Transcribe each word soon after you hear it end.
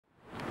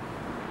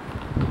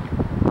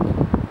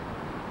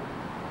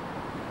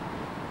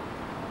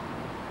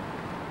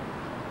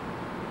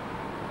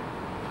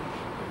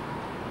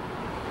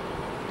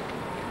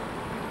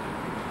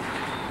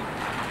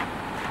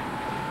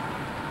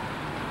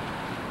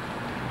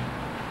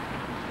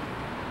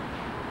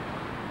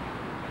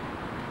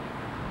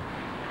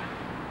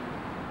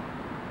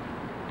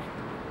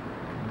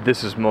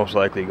This is most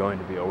likely going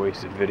to be a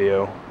wasted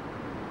video.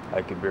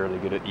 I could barely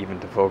get it even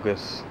to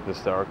focus this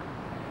dark.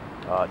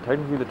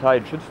 Technically the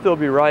tide should still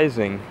be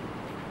rising.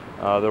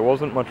 There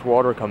wasn't much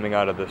water coming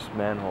out of this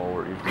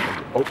manhole.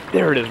 Oh,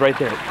 there it is right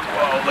there.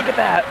 Whoa, look at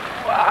that.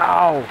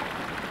 Wow.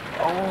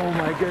 Oh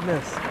my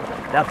goodness.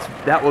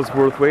 That was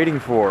worth waiting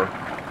for.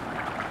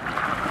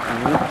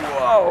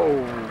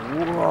 Whoa,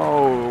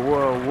 whoa,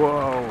 whoa,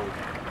 whoa.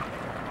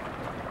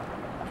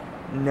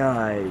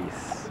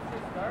 Nice.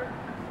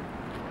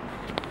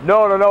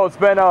 No, it's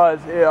been,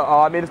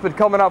 I mean, it's been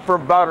coming up for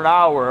about an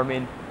hour. I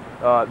mean,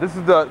 this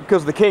is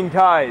because of the king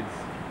tides.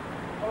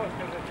 Oh, it's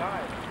because of the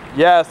tide.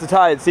 Yeah, it's the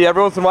tide. See,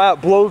 every once in a while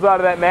it blows out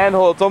of that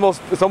manhole. It's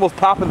almost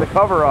popping the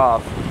cover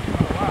off. Oh,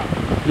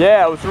 wow.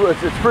 Yeah,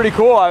 it's pretty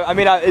cool. I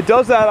mean, it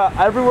does that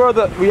everywhere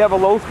that we have a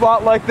low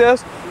spot like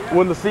this. Yeah.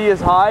 When the sea is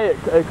high,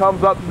 it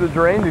comes up to the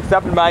drains,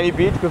 except in Miami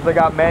Beach because they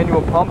got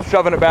manual pumps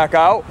shoving it back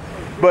out.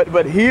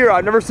 But here,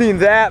 I've never seen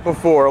that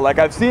before. Like,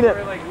 I've seen it.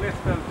 Like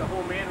lift the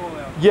whole manhole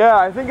out. Yeah,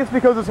 I think it's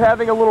because it's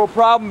having a little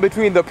problem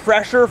between the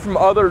pressure from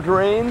other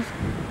drains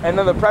and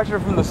then the pressure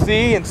from the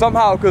sea, and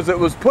somehow, because it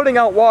was putting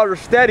out water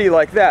steady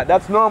like that.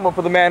 That's normal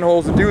for the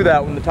manholes to do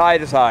that when the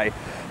tide is high.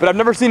 But I've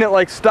never seen it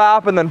like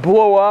stop and then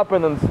blow up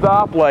and then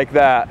stop like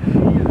that.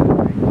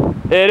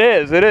 It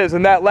is.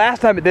 And that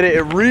last time it did it,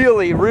 it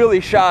really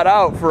shot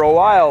out for a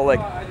while. Like,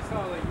 I just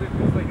saw it like lift,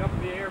 it's like up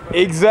in the air. But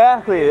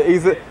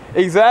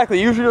Exactly.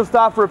 Usually it'll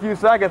stop for a few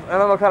seconds and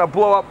then it'll kind of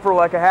blow up for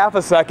like a half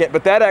a second.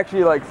 But that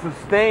actually like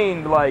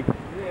sustained, like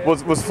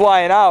was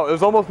flying out. It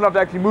was almost enough to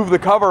actually move the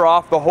cover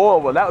off the hole.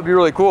 But that would be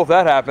really cool if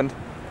that happened.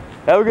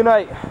 Have a good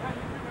night.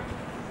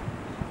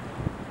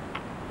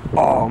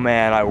 Oh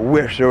man, I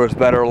wish there was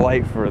better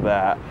light for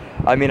that.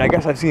 I mean, I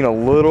guess I've seen a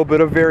little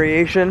bit of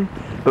variation,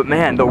 but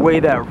man, the way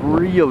that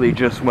really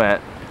just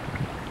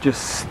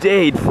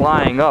stayed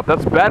flying up.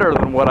 That's better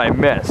than what I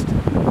missed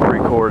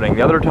recording.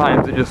 The other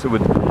times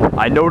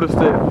I noticed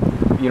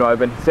it, you know, I've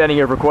been standing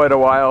here for quite a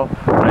while,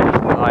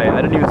 and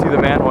I didn't even see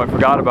the manhole, I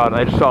forgot about it,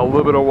 I just saw a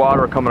little bit of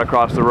water coming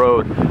across the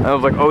road, and I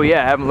was like, oh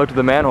yeah, I haven't looked at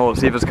the manhole to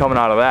see if it's coming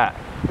out of that,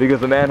 because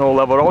the manhole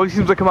level, it always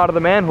seems to come out of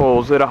the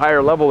manholes at a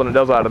higher level than it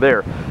does out of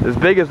there. As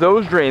big as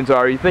those drains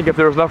are, you think if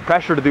there was enough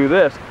pressure to do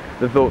this,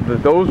 that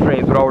those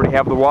drains would already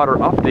have the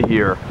water up to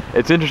here.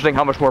 It's interesting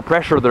how much more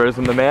pressure there is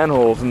in the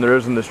manholes than there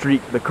is in the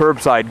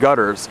curbside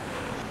gutters.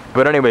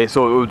 But anyway,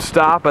 so it would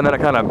stop and then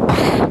it kind of,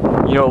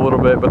 you know, a little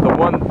bit. But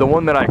the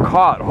one that I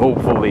caught,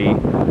 hopefully,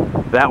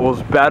 that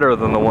was better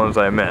than the ones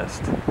I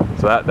missed.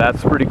 So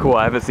that's pretty cool.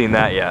 I haven't seen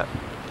that yet.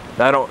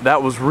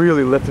 That was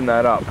really lifting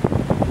that up,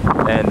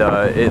 and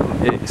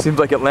it seems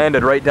like it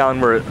landed right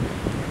down where it's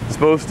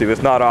supposed to.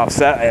 It's not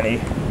offset any.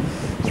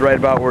 It's right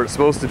about where it's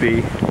supposed to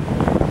be.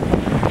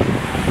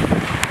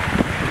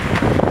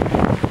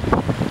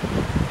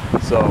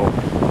 So,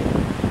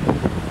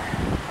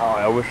 oh,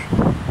 I wish,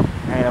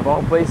 man, of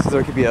all places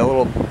there could be a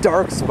little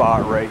dark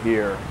spot right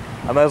here.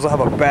 I might as well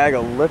have a bag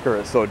of liquor.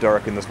 It's so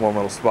dark in this one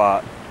little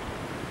spot.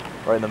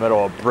 Right in the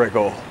middle of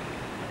Brickell.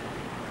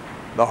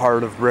 The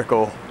heart of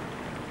Brickell.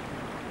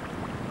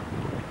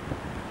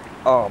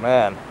 Oh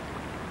man.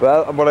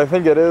 But what I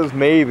think it is,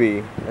 maybe,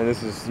 and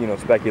this is, you know,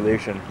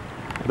 speculation,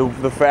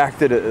 the fact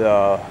that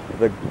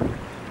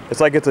it's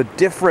like it's a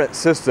different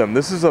system.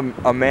 This is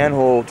a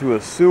manhole to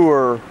a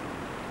sewer.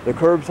 The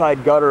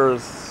curbside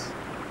gutters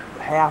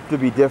have to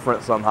be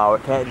different somehow.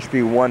 It can't just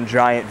be one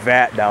giant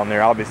vat down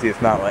there. Obviously,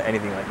 it's not like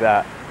anything like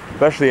that,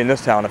 especially in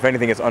this town. If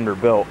anything, it's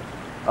underbuilt.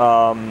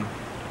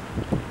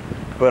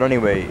 But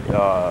anyway,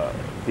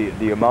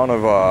 the amount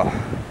of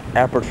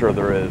aperture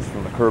there is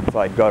from the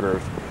curbside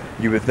gutters,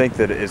 you would think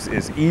that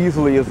as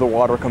easily as the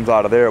water comes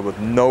out of there with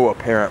no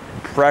apparent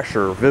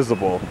pressure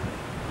visible,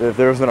 if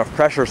there's enough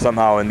pressure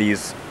somehow in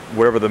these,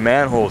 wherever the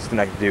manhole is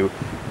connected to,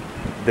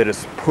 that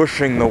is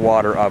pushing the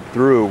water up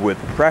through with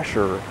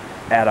pressure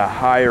at a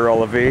higher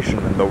elevation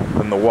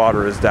than the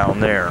water is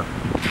down there.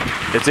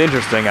 It's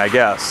interesting, I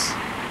guess.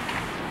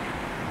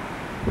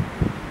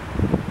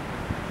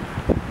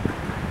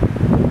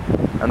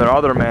 And there are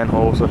other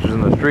manholes, such as in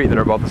the street, that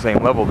are about the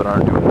same level that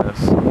aren't doing this.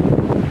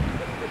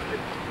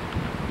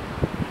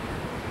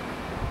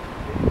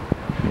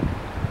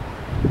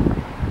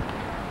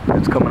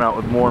 It's coming out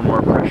with more and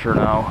more pressure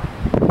now.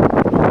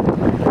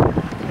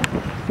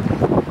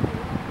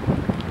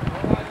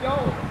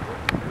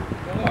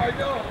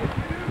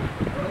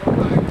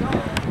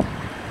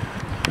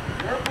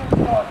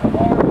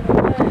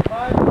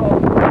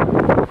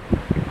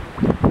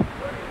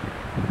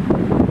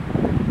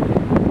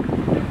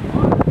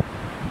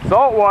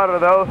 Salt water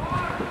though.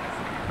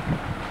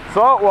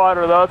 Salt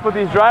water though, that's what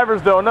these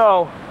drivers don't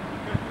know.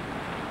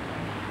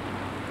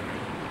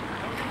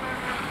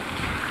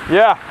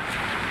 Yeah.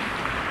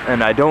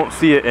 And I don't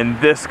see it in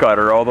this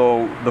gutter,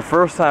 although the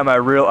first time I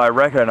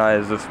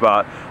recognized this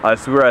spot, I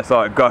swear I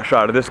saw it gush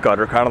out of this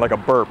gutter, kind of like a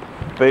burp.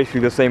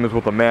 Basically the same as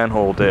what the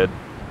manhole did.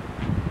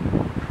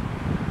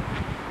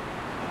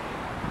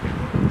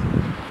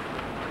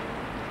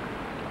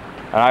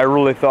 And I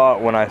really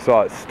thought when I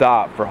saw it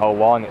stop for how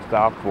long it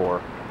stopped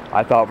for,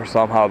 I thought for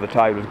somehow the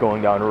tide was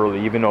going down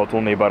early, even though it's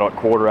only about a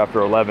quarter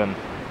after 11.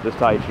 This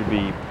tide should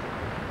be,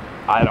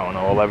 I don't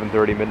know,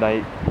 11:30,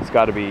 midnight. It's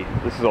got to be,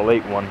 this is a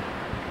late one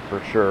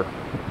for sure.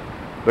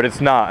 But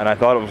it's not, and I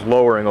thought it was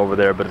lowering over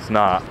there, but it's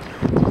not.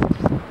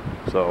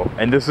 So,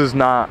 and this is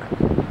not,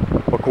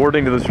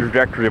 according to the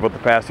trajectory of what the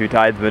past few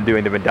tides have been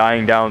doing, they've been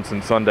dying down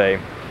since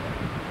Sunday.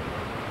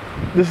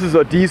 This is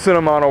a decent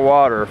amount of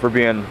water for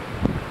being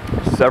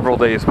several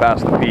days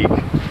past the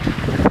peak.